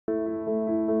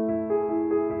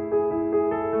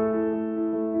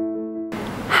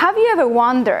you ever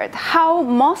wondered how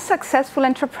most successful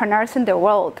entrepreneurs in the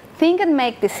world think and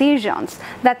make decisions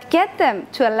that get them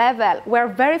to a level where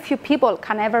very few people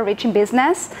can ever reach in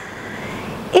business?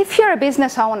 If you're a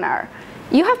business owner,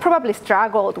 you have probably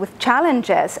struggled with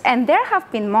challenges, and there have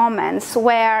been moments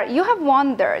where you have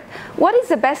wondered what is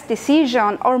the best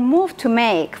decision or move to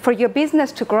make for your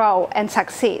business to grow and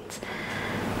succeed.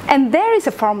 And there is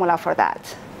a formula for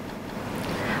that.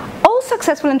 All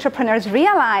successful entrepreneurs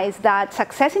realize that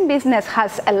success in business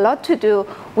has a lot to do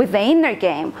with the inner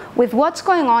game, with what's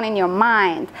going on in your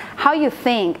mind, how you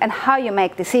think, and how you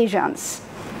make decisions.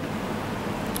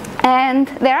 And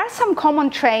there are some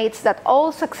common traits that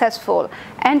all successful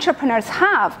entrepreneurs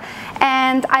have.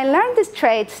 And I learned these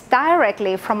traits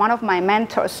directly from one of my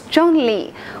mentors, John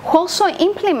Lee, who also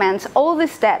implements all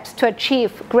these steps to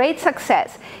achieve great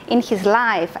success in his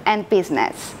life and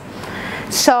business.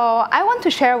 So I want to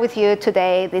share with you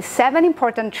today the 7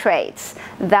 important traits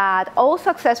that all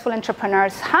successful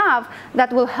entrepreneurs have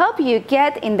that will help you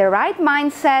get in the right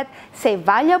mindset, save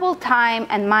valuable time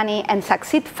and money, and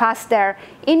succeed faster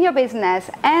in your business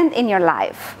and in your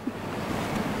life.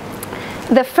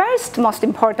 The first most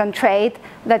important trait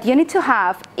that you need to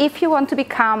have if you want to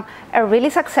become a really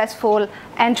successful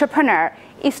entrepreneur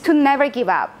is to never give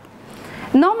up.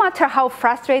 No matter how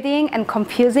frustrating and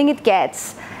confusing it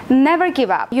gets, never give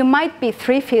up. You might be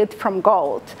 3 feet from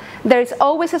gold. There is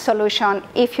always a solution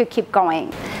if you keep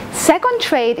going. Second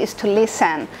trait is to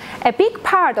listen. A big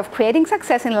part of creating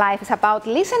success in life is about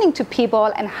listening to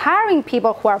people and hiring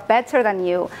people who are better than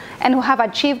you and who have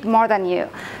achieved more than you.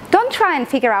 Don't try and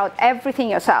figure out everything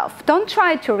yourself. Don't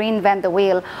try to reinvent the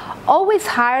wheel. Always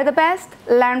hire the best,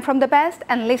 learn from the best,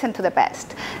 and listen to the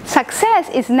best. Success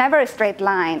is never a straight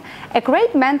line. A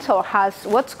great mentor has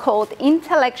what's called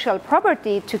intellectual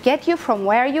property to get you from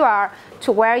where you are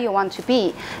to where you want to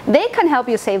be. They can help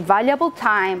you save valuable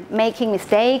time, making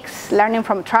mistakes, learning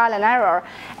from trial and error,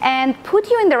 and put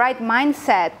you in the right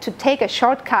mindset to take a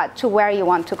shortcut to where you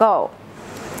want to go.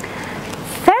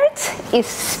 Third is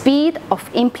speed of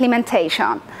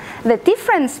implementation. The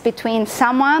difference between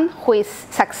someone who is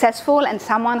successful and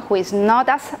someone who is not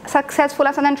as successful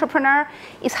as an entrepreneur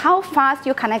is how fast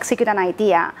you can execute an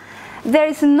idea. There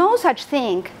is no such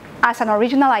thing as an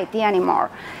original idea anymore.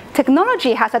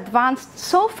 Technology has advanced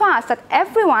so fast that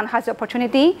everyone has the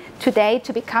opportunity today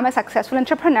to become a successful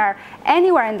entrepreneur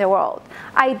anywhere in the world.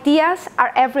 Ideas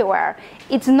are everywhere.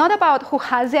 It's not about who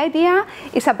has the idea,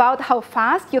 it's about how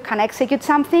fast you can execute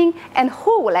something and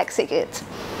who will execute.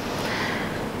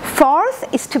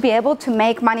 Fourth is to be able to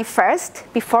make money first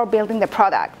before building the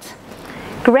product.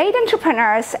 Great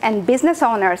entrepreneurs and business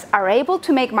owners are able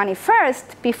to make money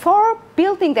first before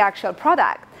building the actual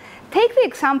product. Take the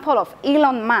example of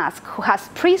Elon Musk, who has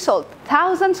pre-sold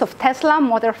thousands of Tesla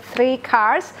Model 3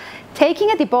 cars,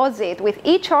 taking a deposit with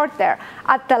each order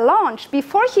at the launch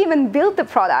before he even built the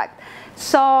product.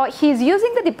 So he's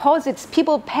using the deposits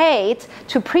people paid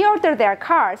to pre-order their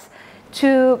cars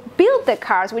to build the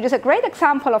cars, which is a great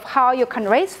example of how you can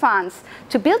raise funds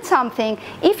to build something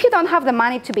if you don't have the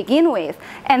money to begin with.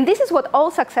 And this is what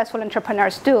all successful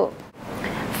entrepreneurs do.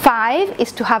 5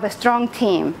 is to have a strong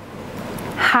team.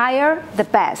 Hire the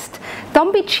best.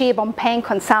 Don't be cheap on paying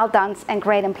consultants and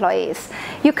great employees.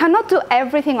 You cannot do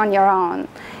everything on your own.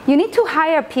 You need to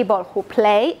hire people who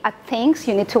play at things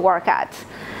you need to work at.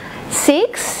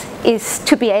 6 is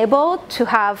to be able to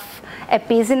have a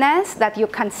business that you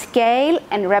can scale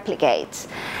and replicate.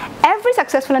 Every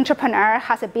successful entrepreneur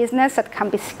has a business that can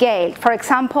be scaled. For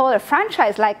example, a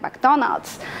franchise like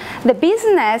McDonald's. The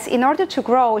business, in order to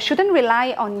grow, shouldn't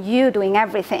rely on you doing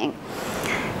everything.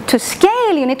 To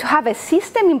scale, you need to have a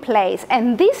system in place,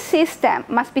 and this system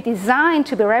must be designed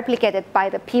to be replicated by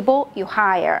the people you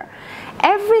hire.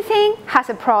 Everything has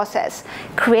a process.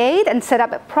 Create and set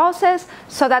up a process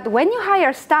so that when you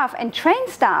hire staff and train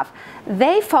staff,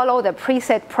 they follow the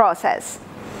preset process.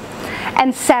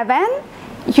 And 7,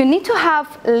 you need to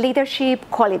have leadership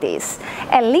qualities.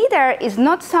 A leader is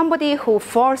not somebody who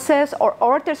forces or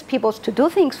orders people to do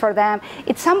things for them.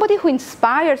 It's somebody who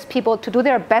inspires people to do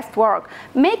their best work,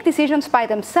 make decisions by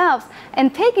themselves,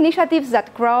 and take initiatives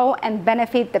that grow and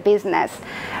benefit the business.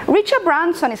 Richard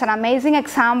Branson is an amazing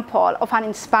example of an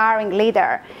inspiring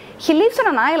leader. He lives on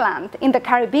an island in the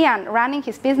Caribbean running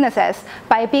his businesses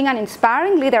by being an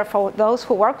inspiring leader for those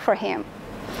who work for him.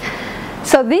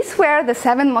 So these were the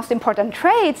 7 most important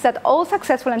traits that all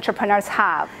successful entrepreneurs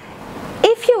have.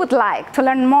 If you would like to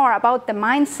learn more about the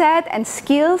mindset and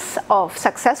skills of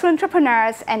successful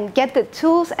entrepreneurs and get the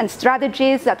tools and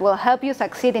strategies that will help you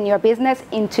succeed in your business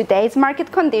in today's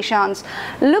market conditions,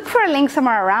 look for a link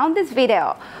somewhere around this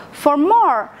video. For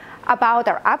more, about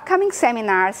our upcoming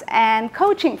seminars and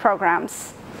coaching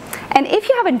programs. And if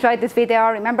you have enjoyed this video,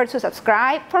 remember to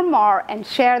subscribe for more and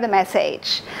share the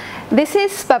message. This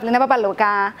is Pavlina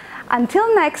Papalouka.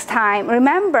 Until next time,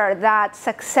 remember that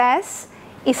success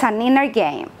is an inner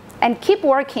game, and keep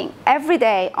working every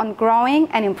day on growing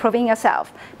and improving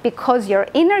yourself, because your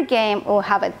inner game will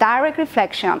have a direct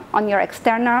reflection on your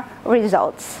external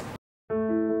results.